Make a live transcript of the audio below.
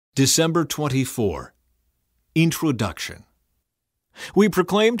December 24. Introduction. We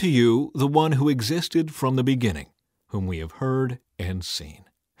proclaim to you the one who existed from the beginning, whom we have heard and seen.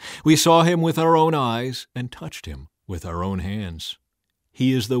 We saw him with our own eyes and touched him with our own hands.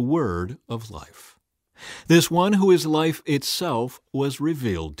 He is the Word of life. This one who is life itself was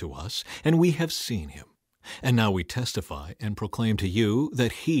revealed to us, and we have seen him. And now we testify and proclaim to you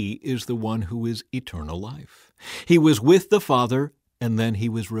that he is the one who is eternal life. He was with the Father, and then he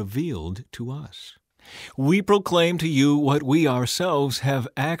was revealed to us. We proclaim to you what we ourselves have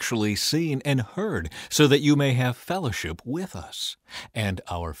actually seen and heard, so that you may have fellowship with us. And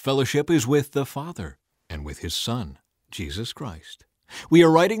our fellowship is with the Father and with his Son, Jesus Christ. We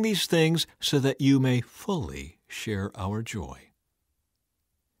are writing these things so that you may fully share our joy.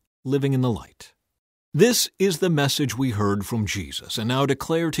 Living in the light. This is the message we heard from Jesus and now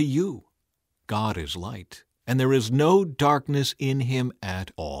declare to you. God is light, and there is no darkness in him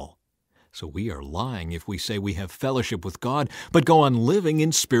at all. So we are lying if we say we have fellowship with God, but go on living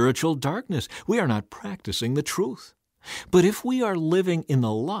in spiritual darkness. We are not practicing the truth. But if we are living in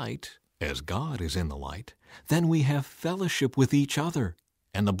the light, as God is in the light, then we have fellowship with each other,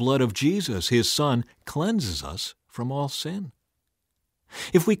 and the blood of Jesus, his Son, cleanses us from all sin.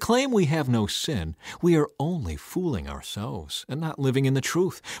 If we claim we have no sin, we are only fooling ourselves and not living in the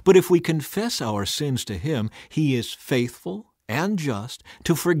truth. But if we confess our sins to him, he is faithful and just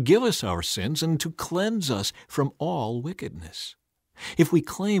to forgive us our sins and to cleanse us from all wickedness. If we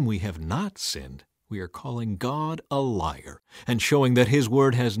claim we have not sinned, we are calling God a liar and showing that his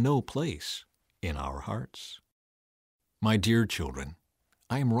word has no place in our hearts. My dear children,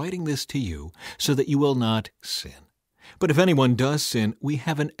 I am writing this to you so that you will not sin. But if anyone does sin, we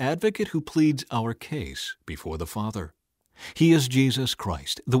have an advocate who pleads our case before the Father. He is Jesus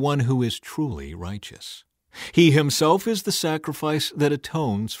Christ, the one who is truly righteous. He himself is the sacrifice that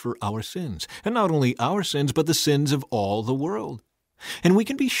atones for our sins, and not only our sins, but the sins of all the world. And we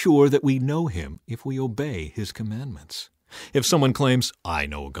can be sure that we know him if we obey his commandments. If someone claims, I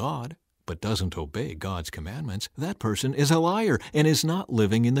know God, but doesn't obey God's commandments, that person is a liar and is not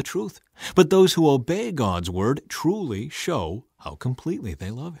living in the truth. But those who obey God's word truly show how completely they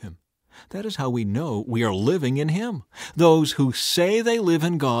love him. That is how we know we are living in him. Those who say they live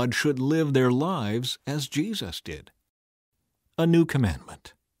in God should live their lives as Jesus did. A new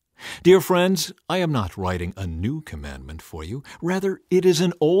commandment. Dear friends, I am not writing a new commandment for you. Rather, it is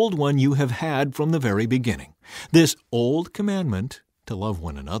an old one you have had from the very beginning. This old commandment, to love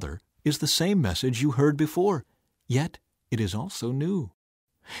one another, is the same message you heard before, yet it is also new.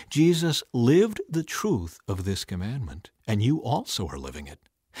 Jesus lived the truth of this commandment, and you also are living it.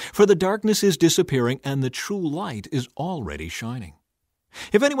 For the darkness is disappearing, and the true light is already shining.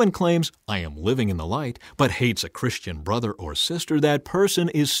 If anyone claims, I am living in the light, but hates a Christian brother or sister, that person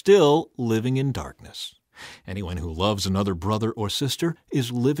is still living in darkness. Anyone who loves another brother or sister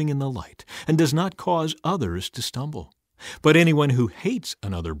is living in the light, and does not cause others to stumble. But anyone who hates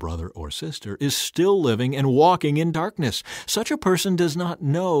another brother or sister is still living and walking in darkness. Such a person does not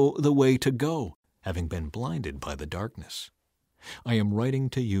know the way to go, having been blinded by the darkness. I am writing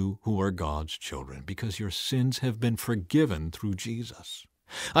to you who are God's children, because your sins have been forgiven through Jesus.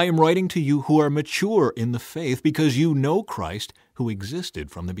 I am writing to you who are mature in the faith, because you know Christ, who existed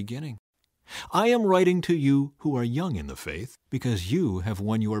from the beginning. I am writing to you who are young in the faith, because you have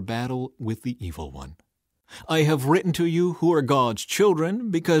won your battle with the evil one. I have written to you who are God's children,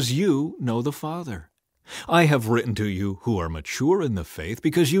 because you know the Father. I have written to you who are mature in the faith,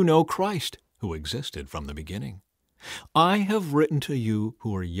 because you know Christ, who existed from the beginning. I have written to you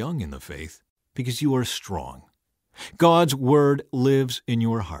who are young in the faith, because you are strong. God's word lives in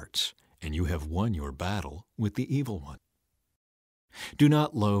your hearts, and you have won your battle with the evil one. Do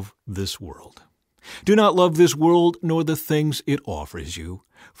not love this world. Do not love this world, nor the things it offers you.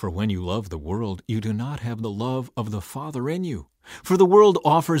 For when you love the world, you do not have the love of the Father in you. For the world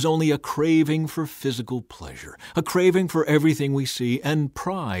offers only a craving for physical pleasure, a craving for everything we see, and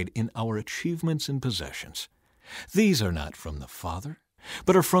pride in our achievements and possessions. These are not from the Father,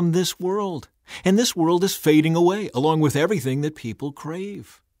 but are from this world. And this world is fading away, along with everything that people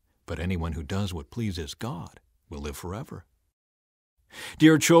crave. But anyone who does what pleases God will live forever.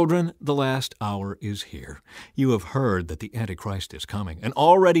 Dear children, the last hour is here. You have heard that the Antichrist is coming, and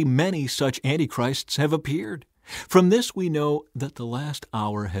already many such Antichrists have appeared. From this we know that the last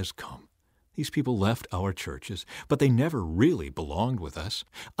hour has come. These people left our churches, but they never really belonged with us.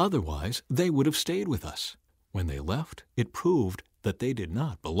 Otherwise, they would have stayed with us. When they left, it proved that they did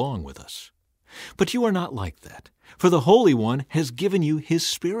not belong with us. But you are not like that, for the Holy One has given you his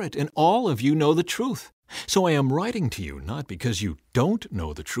Spirit, and all of you know the truth. So I am writing to you not because you don't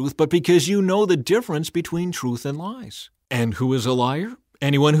know the truth, but because you know the difference between truth and lies. And who is a liar?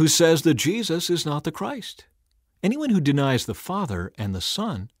 Anyone who says that Jesus is not the Christ. Anyone who denies the Father and the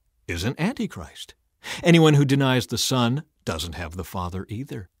Son is an Antichrist. Anyone who denies the Son doesn't have the Father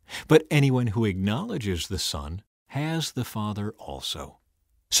either. But anyone who acknowledges the Son has the Father also.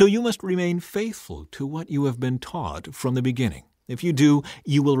 So you must remain faithful to what you have been taught from the beginning. If you do,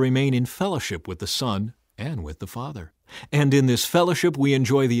 you will remain in fellowship with the Son and with the Father. And in this fellowship we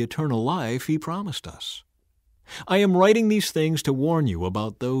enjoy the eternal life He promised us. I am writing these things to warn you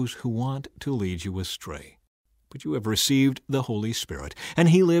about those who want to lead you astray. But you have received the Holy Spirit, and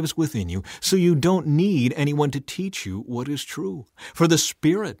He lives within you, so you don't need anyone to teach you what is true. For the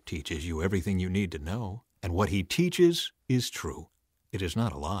Spirit teaches you everything you need to know, and what He teaches is true. It is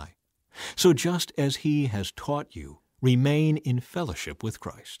not a lie. So just as He has taught you, remain in fellowship with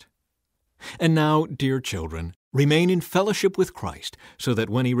Christ. And now, dear children, remain in fellowship with Christ, so that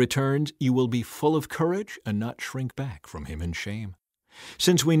when He returns, you will be full of courage and not shrink back from Him in shame.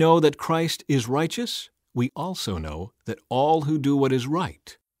 Since we know that Christ is righteous, we also know that all who do what is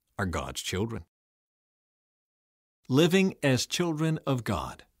right are God's children. Living as children of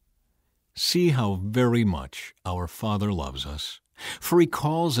God. See how very much our Father loves us, for He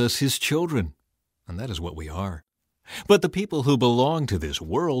calls us His children, and that is what we are. But the people who belong to this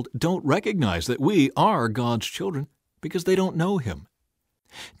world don't recognize that we are God's children because they don't know Him.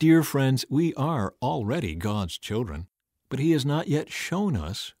 Dear friends, we are already God's children, but He has not yet shown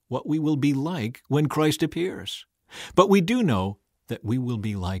us what we will be like when Christ appears. But we do know that we will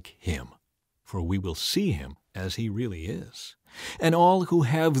be like Him, for we will see Him as He really is. And all who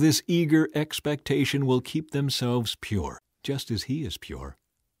have this eager expectation will keep themselves pure, just as He is pure.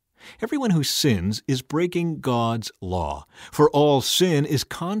 Everyone who sins is breaking God's law, for all sin is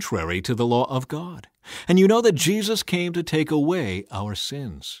contrary to the law of God. And you know that Jesus came to take away our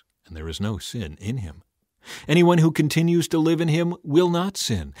sins, and there is no sin in Him. Anyone who continues to live in Him will not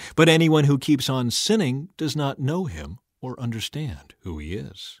sin, but anyone who keeps on sinning does not know Him or understand who He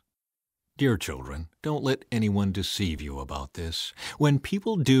is. Dear children, don't let anyone deceive you about this. When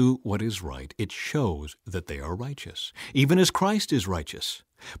people do what is right, it shows that they are righteous, even as Christ is righteous.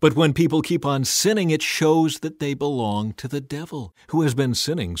 But when people keep on sinning, it shows that they belong to the devil, who has been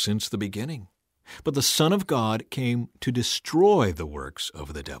sinning since the beginning. But the Son of God came to destroy the works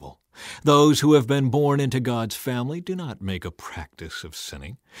of the devil. Those who have been born into God's family do not make a practice of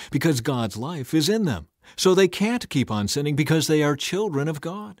sinning, because God's life is in them. So they can't keep on sinning because they are children of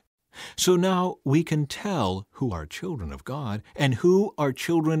God. So now we can tell who are children of God and who are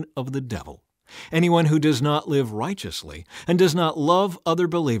children of the devil. Anyone who does not live righteously and does not love other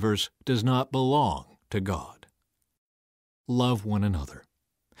believers does not belong to God. Love one another.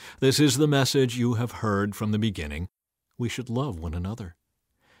 This is the message you have heard from the beginning. We should love one another.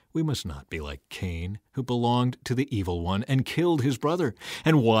 We must not be like Cain, who belonged to the evil one and killed his brother.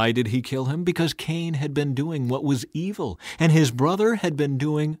 And why did he kill him? Because Cain had been doing what was evil, and his brother had been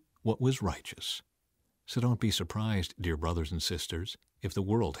doing what was righteous. So don't be surprised, dear brothers and sisters, if the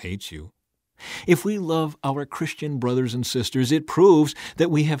world hates you. If we love our Christian brothers and sisters, it proves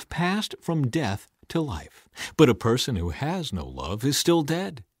that we have passed from death to life. But a person who has no love is still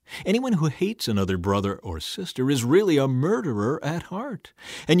dead. Anyone who hates another brother or sister is really a murderer at heart.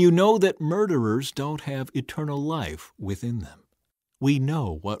 And you know that murderers don't have eternal life within them. We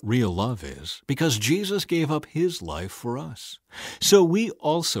know what real love is because Jesus gave up His life for us. So we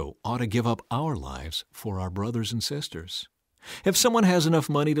also ought to give up our lives for our brothers and sisters. If someone has enough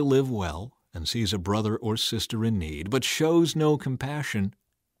money to live well and sees a brother or sister in need but shows no compassion,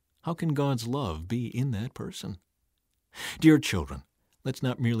 how can God's love be in that person? Dear children, let's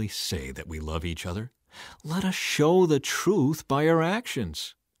not merely say that we love each other. Let us show the truth by our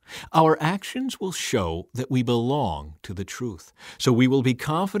actions. Our actions will show that we belong to the truth, so we will be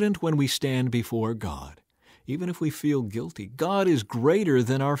confident when we stand before God. Even if we feel guilty, God is greater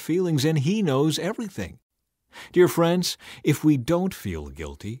than our feelings, and He knows everything. Dear friends, if we don't feel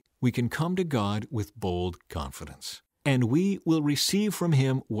guilty, we can come to God with bold confidence, and we will receive from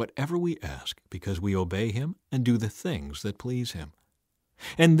Him whatever we ask because we obey Him and do the things that please Him.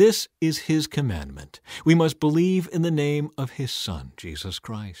 And this is His commandment. We must believe in the name of His Son, Jesus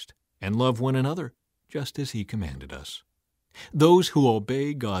Christ, and love one another, just as He commanded us. Those who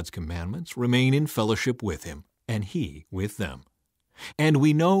obey God's commandments remain in fellowship with Him, and He with them. And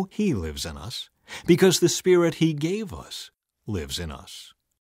we know He lives in us, because the Spirit He gave us lives in us.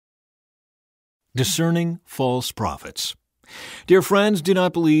 Discerning false prophets. Dear friends, do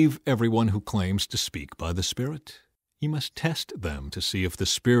not believe everyone who claims to speak by the Spirit. You must test them to see if the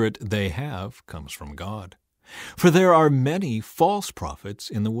spirit they have comes from God. For there are many false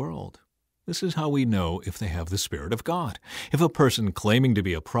prophets in the world. This is how we know if they have the Spirit of God. If a person claiming to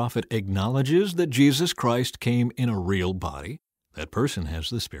be a prophet acknowledges that Jesus Christ came in a real body, that person has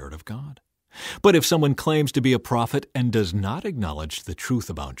the Spirit of God. But if someone claims to be a prophet and does not acknowledge the truth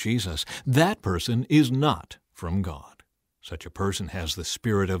about Jesus, that person is not from God. Such a person has the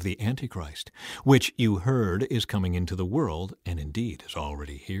spirit of the Antichrist, which you heard is coming into the world and indeed is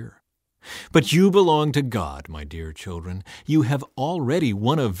already here. But you belong to God, my dear children. You have already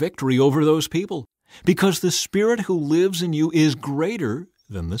won a victory over those people, because the Spirit who lives in you is greater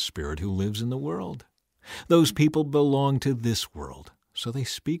than the spirit who lives in the world. Those people belong to this world, so they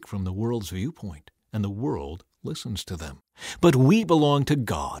speak from the world's viewpoint, and the world listens to them. But we belong to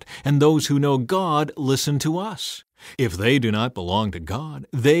God, and those who know God listen to us. If they do not belong to God,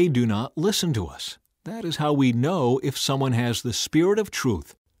 they do not listen to us. That is how we know if someone has the spirit of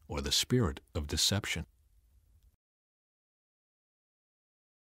truth or the spirit of deception.